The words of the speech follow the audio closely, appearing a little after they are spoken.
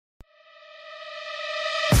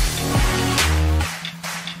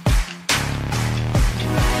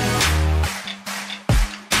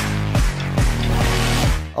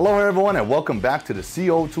Hello everyone and welcome back to the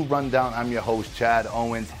CO2 Rundown. I'm your host Chad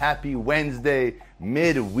Owens. Happy Wednesday,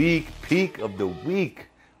 midweek, peak of the week.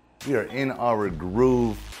 We are in our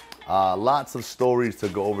groove. Lots of stories to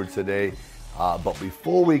go over today. But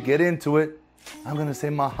before we get into it, I'm going to say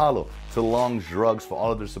mahalo to Long's Drugs for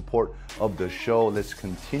all of their support of the show. Let's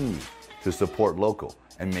continue to support local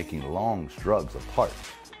and making Long's Drugs a part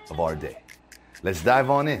of our day. Let's dive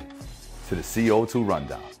on in to the CO2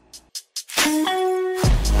 Rundown.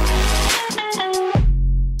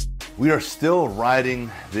 We are still riding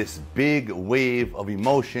this big wave of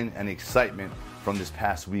emotion and excitement from this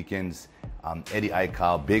past weekend's Eddie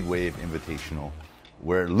Aikau Big Wave Invitational,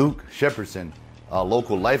 where Luke Shepardson, a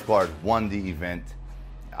local lifeguard, won the event.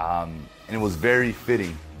 And it was very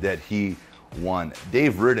fitting that he won.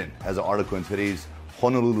 Dave Ridden has an article in today's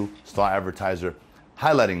Honolulu Star Advertiser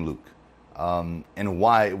highlighting Luke and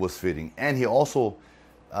why it was fitting. And he also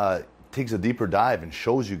takes a deeper dive and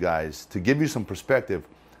shows you guys, to give you some perspective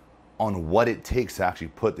on what it takes to actually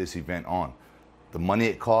put this event on. The money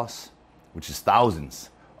it costs, which is thousands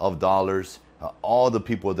of dollars, all the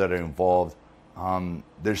people that are involved.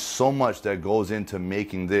 There's so much that goes into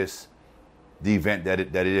making this the event that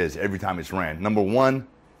it is every time it's ran. Number one,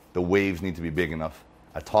 the waves need to be big enough.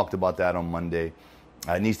 I talked about that on Monday.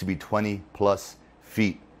 It needs to be 20 plus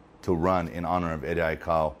feet to run in honor of Eddie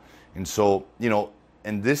Aikau. And so,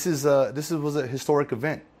 and this was a historic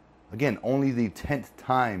event. Again, only the 10th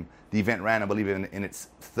time the event ran, I believe, in its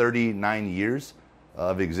 39 years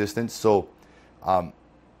of existence. So, who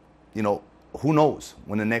knows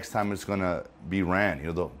when the next time it's going to be ran.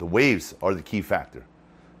 The waves are the key factor.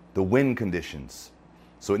 The wind conditions.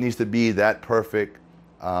 So it needs to be that perfect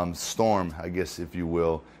storm, I guess, if you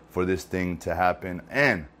will, for this thing to happen.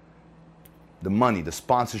 And the money, the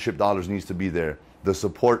sponsorship dollars needs to be there. The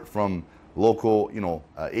support from local,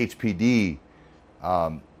 HPD,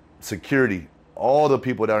 security, all the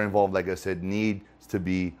people that are involved, like I said, needs to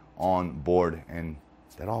be on board, and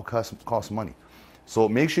that all costs money. So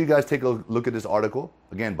make sure you guys take a look at this article,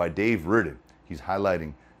 again, by Dave Ridden. He's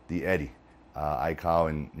highlighting the Eddie Aikau,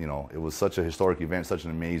 and it was such a historic event, such an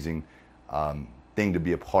amazing thing to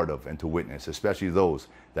be a part of and to witness, especially those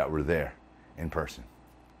that were there in person.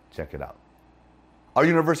 Check it out. Our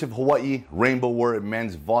University of Hawaii Rainbow Warrior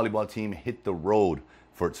men's volleyball team hit the road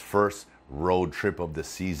for its first road trip of the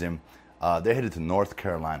season. They're headed to North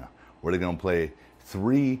Carolina, where they're going to play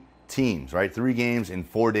 3 teams, right? 3 games in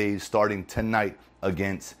 4 days, starting tonight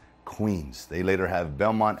against Queens. They later have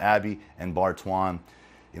Belmont Abbey and Bartuan.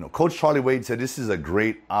 Coach Charlie Wade said this is a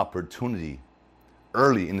great opportunity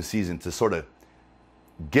early in the season to sort of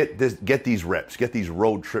get these reps, get these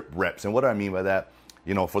road trip reps. And what do I mean by that?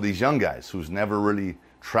 For these young guys who's never really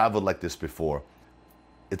traveled like this before,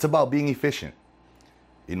 it's about being efficient.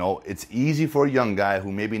 It's easy for a young guy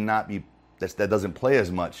who maybe that doesn't play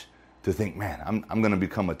as much to think, man, I'm going to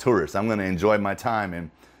become a tourist. I'm going to enjoy my time. And,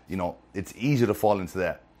 it's easy to fall into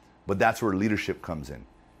that. But that's where leadership comes in.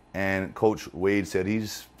 And Coach Wade said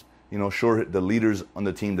he's, sure the leaders on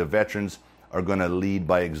the team, the veterans, are going to lead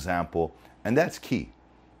by example. And that's key.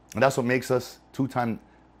 And that's what makes us 2-time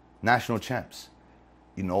national champs.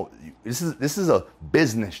 This is a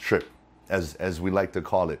business trip, as we like to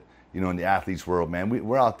call it, in the athletes world, man.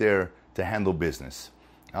 We're out there to handle business.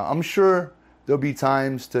 I'm sure there'll be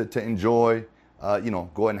times to enjoy,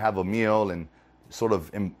 go and have a meal and sort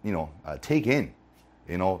of, take in,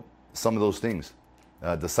 some of those things,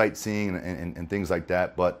 the sightseeing and things like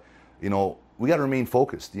that. But, we got to remain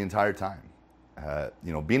focused the entire time.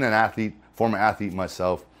 Being an athlete, former athlete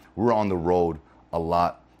myself, we're on the road a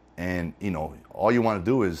lot. And, all you want to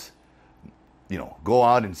do is, go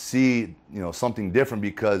out and see, something different,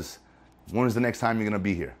 because when is the next time you're going to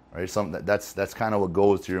be here, right? That's kind of what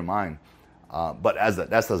goes to your mind. But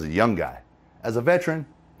that's as a young guy. As a veteran,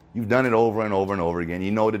 you've done it over and over and over again.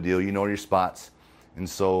 You know the deal. You know your spots. And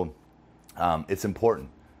so it's important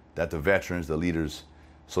that the veterans, the leaders,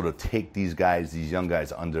 sort of take these young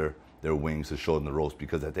guys under their wings to show them the ropes,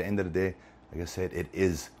 because at the end of the day, like I said, it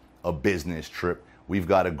is a business trip. We've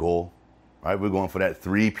got a goal, right? We're going for that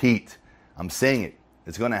three-peat. I'm saying it.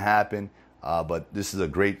 It's going to happen. But this is a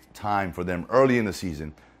great time for them early in the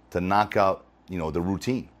season to knock out, the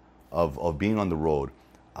routine of being on the road.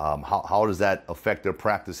 How does that affect their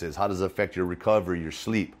practices? How does it affect your recovery, your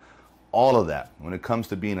sleep? All of that. When it comes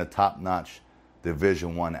to being a top-notch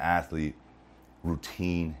Division I athlete,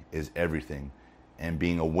 routine is everything. And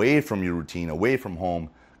being away from your routine, away from home,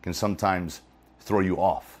 can sometimes throw you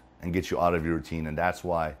off and get you out of your routine. And that's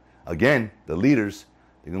why, again, the leaders,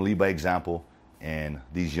 they're going to lead by example. And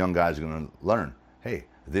these young guys are going to learn, hey,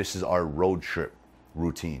 this is our road trip.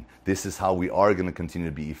 routine. This is how we are going to continue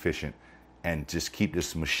to be efficient and just keep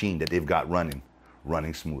this machine that they've got running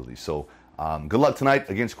smoothly. So good luck tonight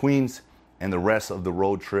against Queens and the rest of the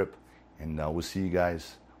road trip. And we'll see you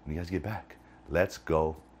guys when you guys get back. Let's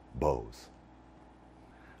go, Bows.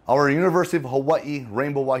 Our University of Hawaii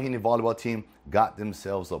Rainbow Wahine volleyball team got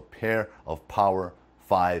themselves a pair of Power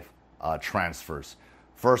 5 transfers.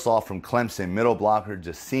 First off, from Clemson, middle blocker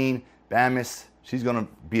Jacine Bamis. She's going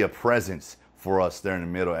to be a presence for us there in the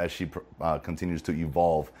middle as she continues to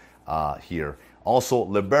evolve here. Also,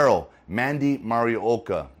 libero Mandy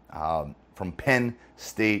Marioka from Penn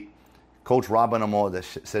State. Coach Robin Amo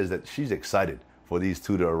says that she's excited for these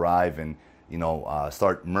two to arrive and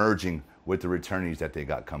start merging with the returnees that they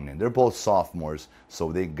got coming in. They're both sophomores,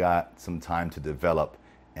 so they got some time to develop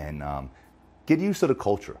and get used to the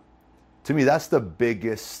culture. To me, that's the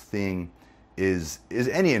biggest thing is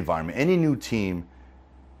any environment, any new team,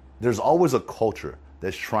 there's always a culture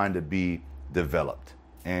that's trying to be developed.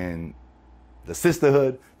 And the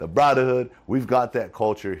sisterhood, the brotherhood, we've got that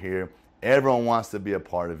culture here. Everyone wants to be a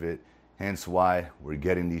part of it, hence why we're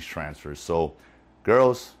getting these transfers. So,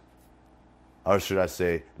 girls, or should I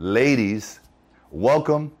say, ladies,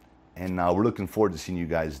 welcome, and we're looking forward to seeing you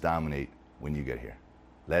guys dominate when you get here.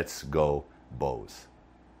 Let's go, Bows.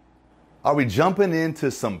 Are we jumping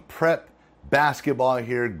into some prep basketball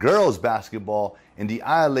here? Girls basketball, and the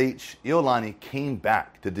ILH Iolani came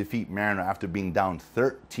back to defeat Mariner after being down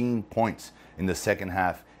 13 points in the second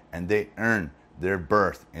half, and they earned their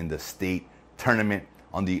berth in the state tournament.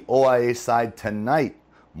 On the OIA side tonight,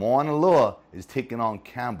 Moana Loa is taking on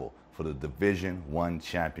Campbell for the Division I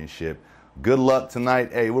championship. Good luck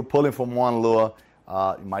tonight. Hey, we're pulling for Moana Loa.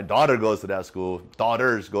 My daughter goes to that school.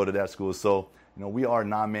 Daughters go to that school. So, we are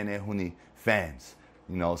Na Menehune fans.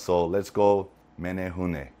 So let's go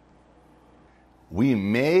Menehune. We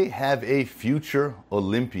may have a future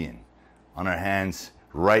Olympian on our hands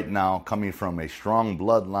right now, coming from a strong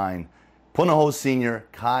bloodline. Punahou senior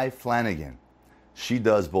Kai Flanagan. She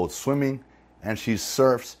does both swimming and she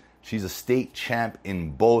surfs. She's a state champ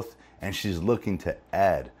in both, and she's looking to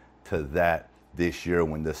add to that this year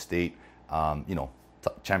when the state,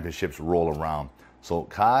 championships roll around. So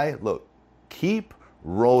Kai, look, keep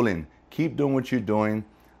rolling, keep doing what you're doing.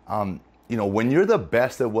 When you're the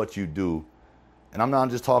best at what you do, and I'm not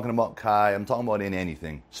just talking about Kai, I'm talking about in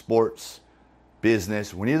anything, sports,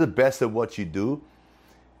 business. When you're the best at what you do,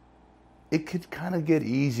 it could kind of get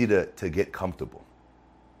easy to get comfortable.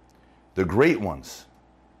 The great ones,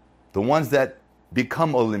 the ones that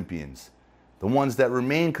become Olympians, the ones that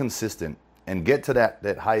remain consistent and get to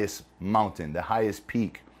that highest mountain, the highest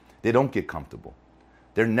peak, they don't get comfortable.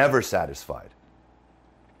 They're never satisfied.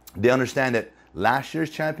 They understand that last year's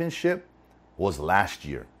championship was last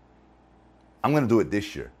year. I'm going to do it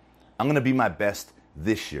this year. I'm going to be my best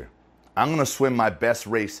this year. I'm going to swim my best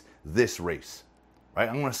race this race. Right?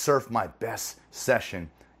 I'm going to surf my best session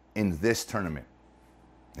in this tournament,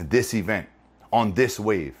 in this event, on this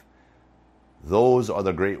wave. Those are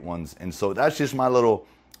the great ones. And so that's just my little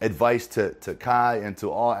advice to Kai and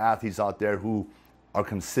to all athletes out there who are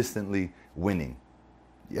consistently winning.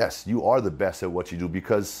 Yes, you are the best at what you do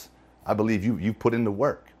because I believe you put in the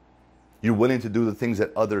work. You're willing to do the things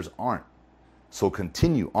that others aren't. So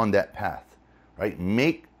continue on that path, right?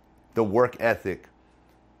 Make the work ethic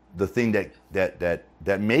the thing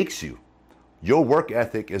that makes you. Your work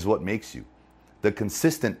ethic is what makes you. The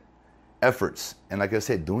consistent efforts, and like I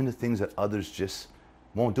said, doing the things that others just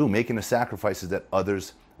won't do, making the sacrifices that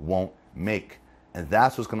others won't make. And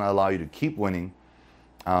that's what's going to allow you to keep winning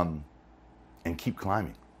and keep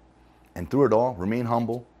climbing. And through it all, remain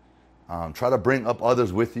humble. Try to bring up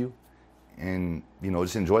others with you. And,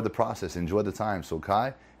 just enjoy the process, enjoy the time. So,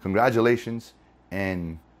 Kai, congratulations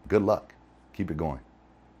and good luck. Keep it going.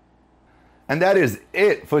 And that is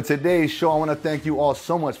it for today's show. I want to thank you all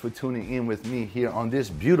so much for tuning in with me here on this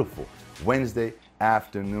beautiful Wednesday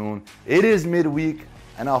afternoon. It is midweek,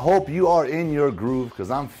 and I hope you are in your groove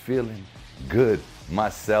because I'm feeling good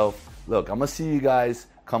myself. Look, I'm going to see you guys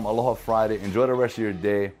come Aloha Friday. Enjoy the rest of your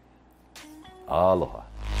day. Aloha.